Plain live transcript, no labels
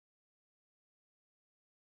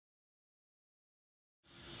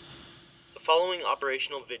following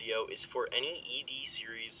operational video is for any ED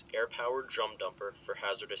series air-powered drum dumper for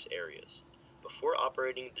hazardous areas. Before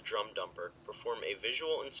operating the drum dumper, perform a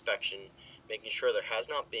visual inspection, making sure there has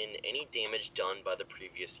not been any damage done by the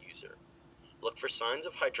previous user. Look for signs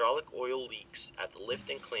of hydraulic oil leaks at the lift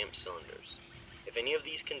and clamp cylinders. If any of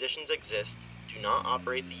these conditions exist, do not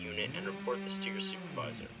operate the unit and report this to your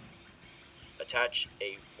supervisor. Attach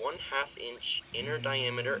a 1/2 inch inner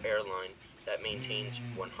diameter airline that maintains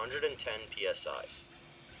 110 psi.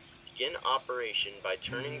 Begin operation by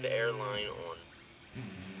turning the airline on.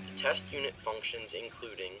 The test unit functions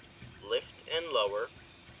including lift and lower,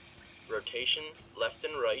 rotation left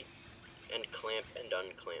and right, and clamp and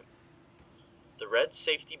unclamp. The red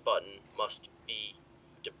safety button must be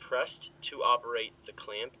depressed to operate the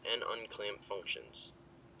clamp and unclamp functions.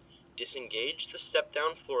 Disengage the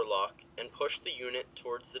step-down floor lock and push the unit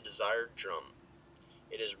towards the desired drum.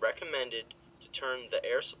 It is recommended to turn the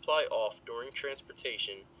air supply off during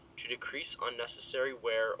transportation to decrease unnecessary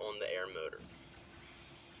wear on the air motor.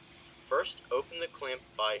 First, open the clamp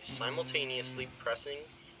by simultaneously pressing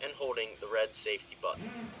and holding the red safety button,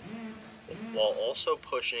 while also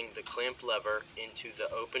pushing the clamp lever into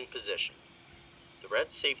the open position. The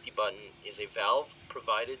red safety button is a valve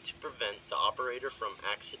provided to prevent the operator from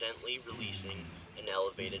accidentally releasing an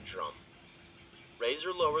elevated drum. Raise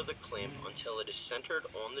or lower the clamp until it is centered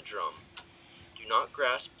on the drum. Do not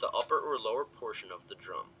grasp the upper or lower portion of the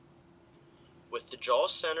drum. With the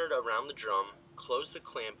jaws centered around the drum, close the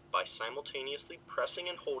clamp by simultaneously pressing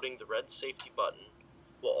and holding the red safety button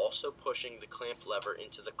while also pushing the clamp lever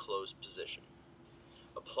into the closed position.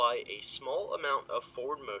 Apply a small amount of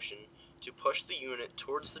forward motion to push the unit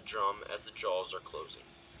towards the drum as the jaws are closing.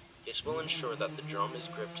 This will ensure that the drum is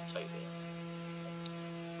gripped tightly.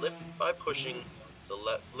 Lift by pushing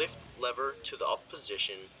the lift lever to the up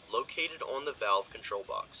position located on the valve control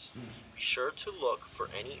box. Be sure to look for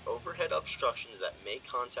any overhead obstructions that may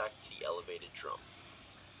contact the elevated drum.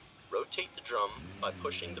 Rotate the drum by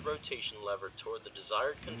pushing the rotation lever toward the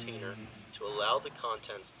desired container to allow the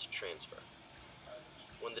contents to transfer.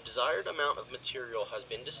 When the desired amount of material has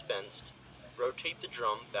been dispensed, rotate the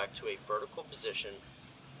drum back to a vertical position.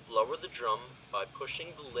 Lower the drum by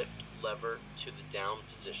pushing the lift lever to the down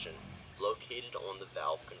position located on the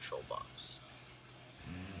valve control box.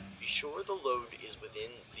 Be sure the load is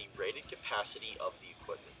within the rated capacity of the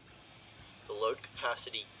equipment. The load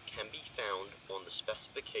capacity can be found on the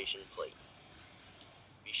specification plate.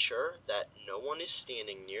 Be sure that no one is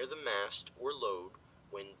standing near the mast or load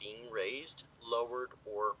when being raised, lowered,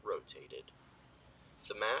 or rotated.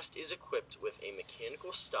 The mast is equipped with a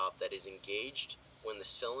mechanical stop that is engaged when the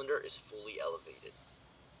cylinder is fully elevated.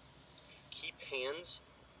 Keep hands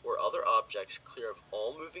or other objects clear of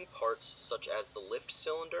all moving parts such as the lift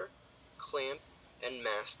cylinder, clamp, and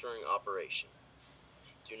mast during operation.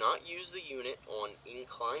 Do not use the unit on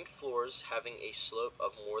inclined floors having a slope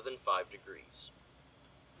of more than 5 degrees.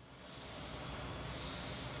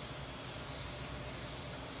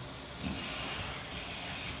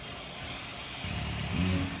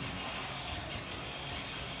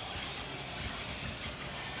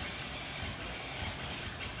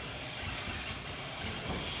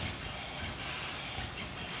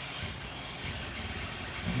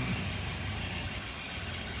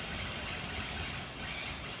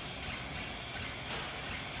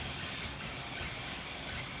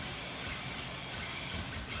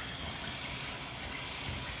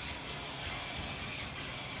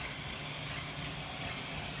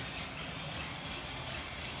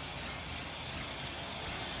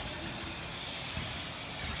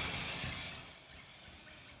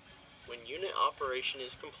 When unit operation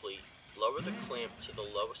is complete, lower the clamp to the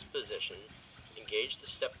lowest position, engage the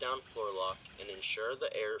step-down floor lock, and ensure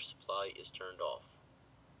the air supply is turned off.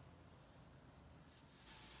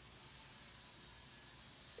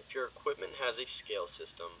 If your equipment has a scale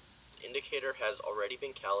system, the indicator has already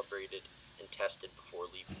been calibrated and tested before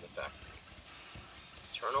leaving the factory.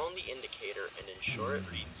 Turn on the indicator and ensure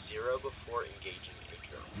it reads 0 before engaging a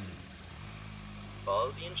drum.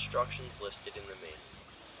 Follow the instructions listed in the manual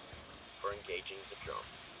for engaging the drum.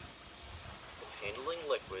 If handling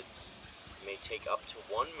liquids, it may take up to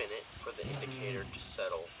 1 minute for the indicator to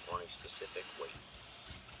settle on a specific weight.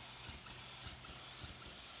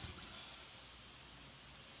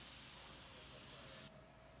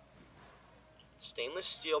 Stainless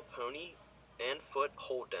steel pony and foot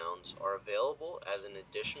hold downs are available as an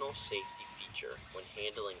additional safety feature when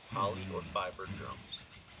handling poly or fiber drums.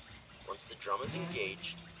 Once the drum is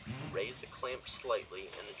engaged, raise the clamp slightly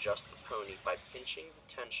and adjust the pony by pinching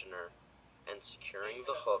the tensioner and securing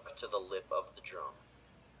the hook to the lip of the drum.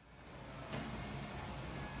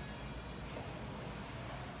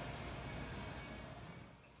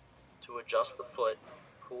 To adjust the foot,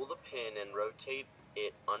 pull the pin and rotate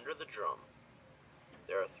it under the drum.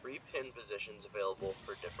 There are 3 pin positions available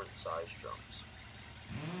for different size drums.